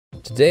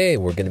Today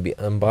we're going to be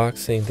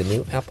unboxing the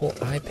new Apple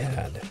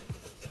iPad.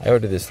 I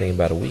ordered this thing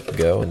about a week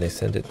ago and they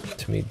sent it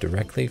to me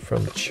directly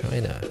from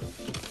China.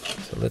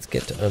 So let's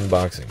get to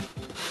unboxing.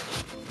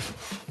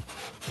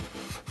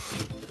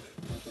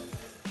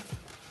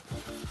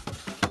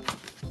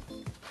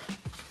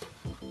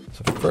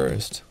 So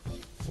first,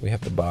 we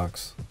have the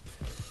box.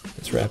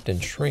 It's wrapped in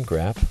shrink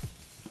wrap.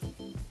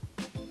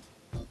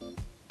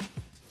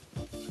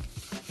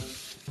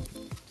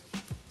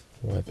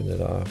 Wiping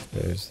it off,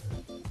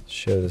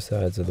 show the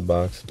sides of the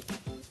box.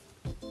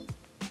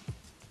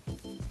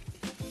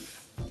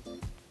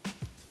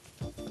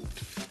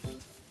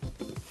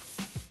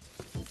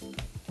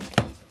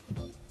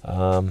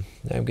 I'm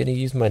going to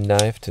use my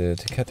knife to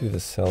cut through the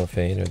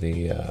cellophane or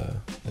the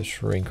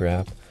shrink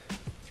wrap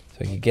so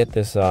I can get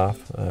this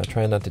off.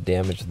 Try not to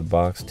damage the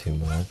box too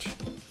much.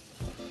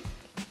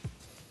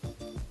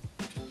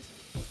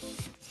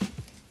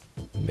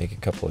 Make a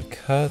couple of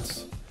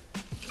cuts.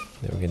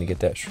 Then we're going to get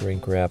that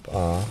shrink wrap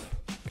off.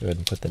 Go ahead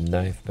and put the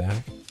knife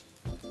back.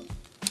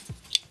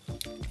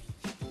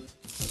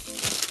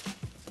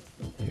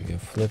 There we go.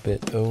 Flip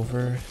it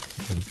over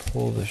and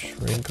pull the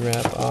shrink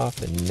wrap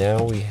off, and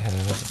now we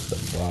have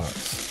the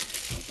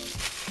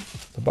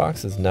box. The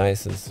box is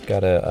nice. It's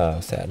got a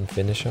satin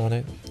finish on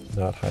it,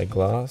 not high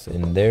gloss,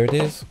 and there it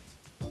is.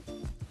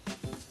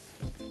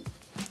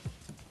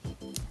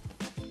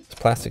 It's a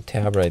plastic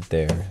tab right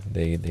there.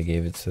 They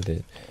gave it so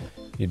that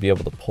you'd be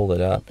able to pull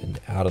it up and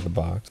out of the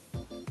box.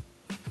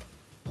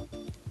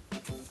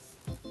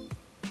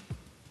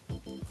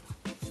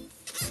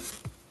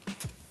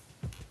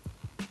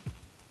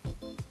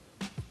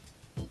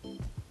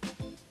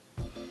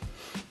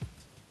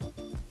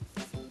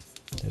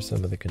 There's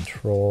some of the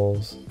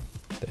controls,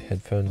 the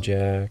headphone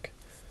jack,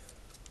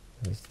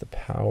 there's the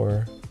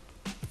power.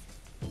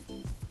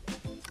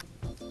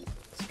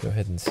 Let's go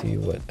ahead and see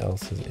what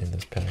else is in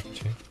this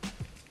packaging.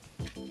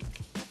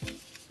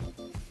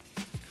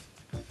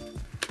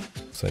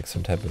 Looks like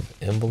some type of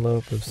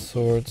envelope of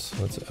sorts.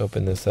 Let's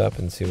open this up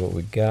and see what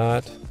we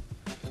got.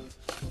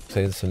 Looks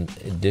like there's some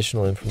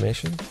additional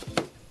information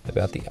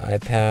about the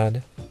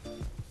iPad.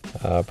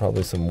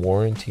 Probably some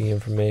warranty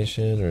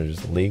information or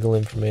just legal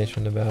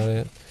information about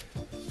it.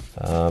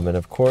 And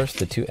of course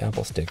the two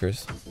Apple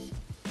stickers.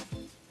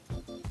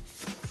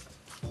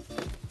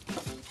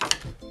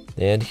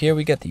 And here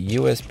we got the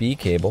USB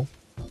cable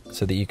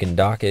so that you can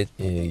dock it.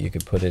 You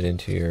could put it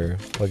into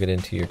plug it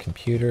into your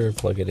computer,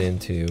 plug it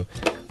into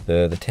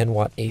the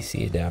 10-watt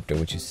AC adapter,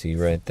 which you see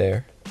right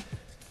there.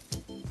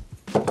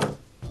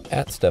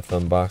 At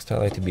StuffUnboxed, I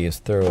like to be as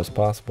thorough as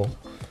possible.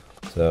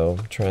 So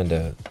I'm trying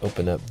to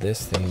open up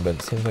this thing, but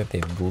it seems like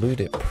they've glued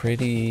it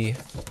pretty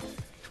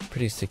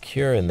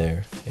secure in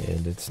there,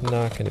 and it's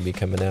not going to be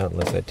coming out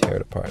unless I tear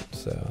it apart.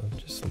 So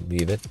just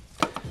leave it.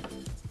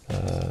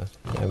 Now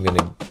I'm going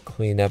to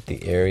clean up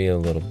the area a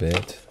little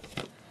bit.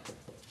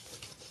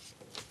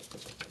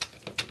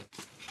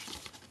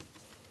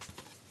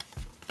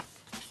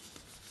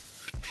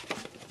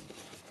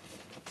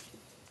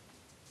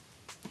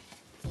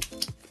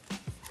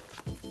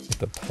 Get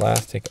the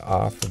plastic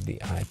off of the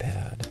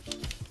iPad.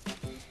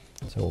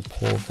 So we'll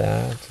pull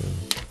that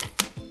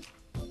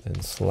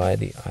and slide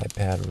the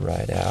iPad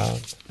right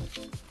out.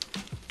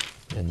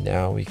 And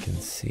now we can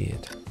see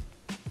it.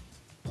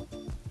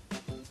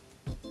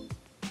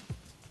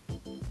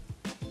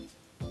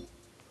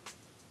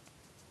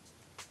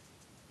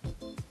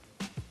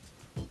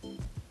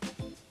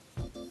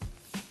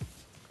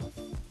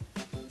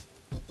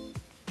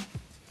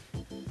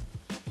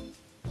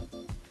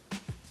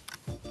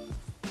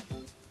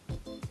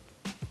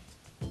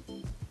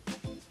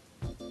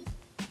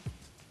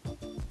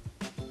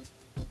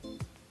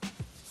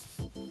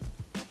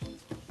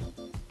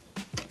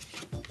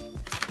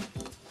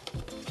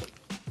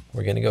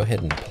 We're going to go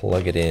ahead and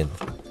plug it in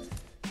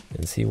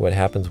and see what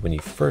happens when you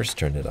first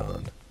turn it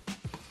on.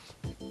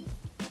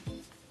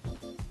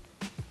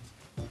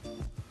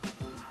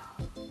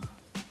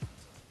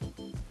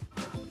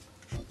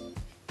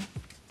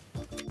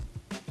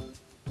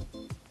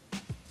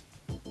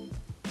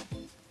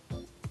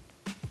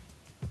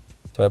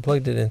 So I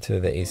plugged it into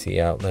the AC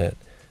outlet.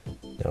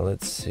 Now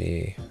let's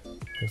see.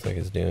 Looks like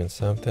it's doing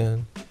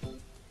something.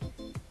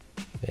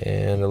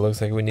 And it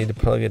looks like we need to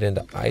plug it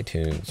into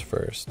iTunes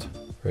first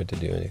for it to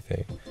do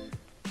anything.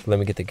 So let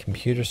me get the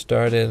computer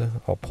started.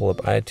 I'll pull up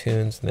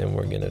iTunes and then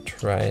we're going to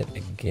try it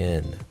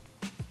again.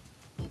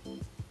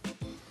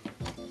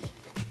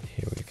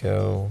 Here we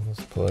go.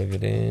 Let's plug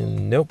it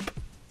in. Nope.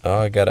 Oh,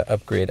 I got to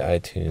upgrade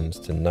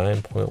iTunes to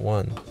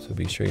 9.1. So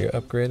be sure you're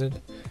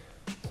upgraded.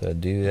 So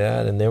do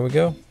that and there we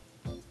go.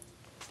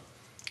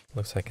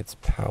 Looks like it's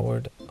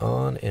powered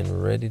on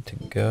and ready to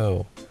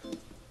go.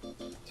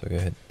 So go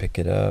ahead and pick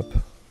it up.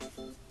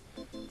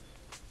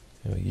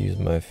 I'll use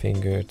my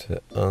finger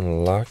to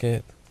unlock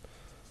it.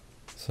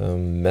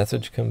 Some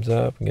message comes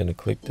up. I'm going to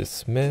click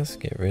dismiss,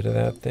 get rid of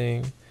that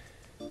thing.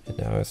 And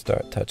now I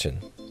start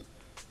touching.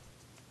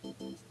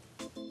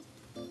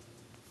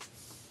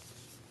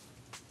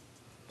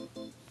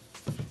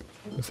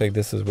 Looks like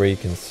this is where you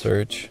can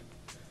search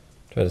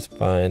Try to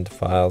find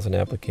files and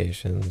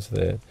applications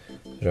that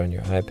are on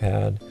your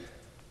iPad.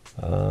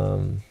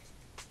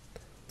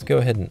 Let's go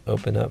ahead and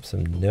open up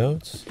some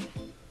notes.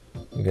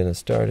 I'm going to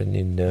start a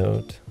new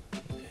note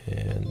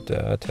and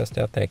test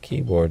out that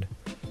keyboard.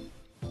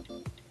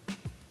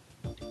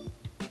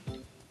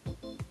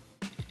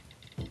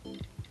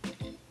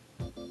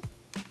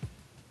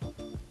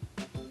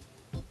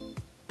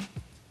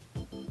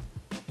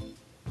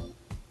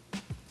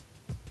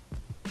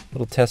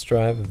 Little test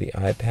drive of the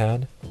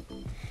iPad.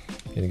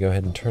 I'm going to go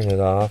ahead and turn it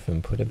off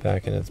and put it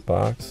back in its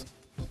box.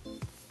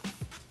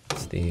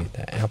 It's the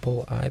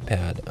Apple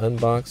iPad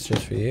unboxed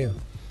just for you.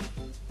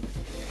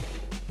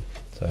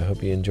 So I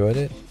hope you enjoyed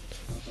it.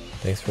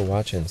 Thanks for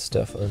watching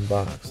Stuff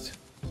Unboxed.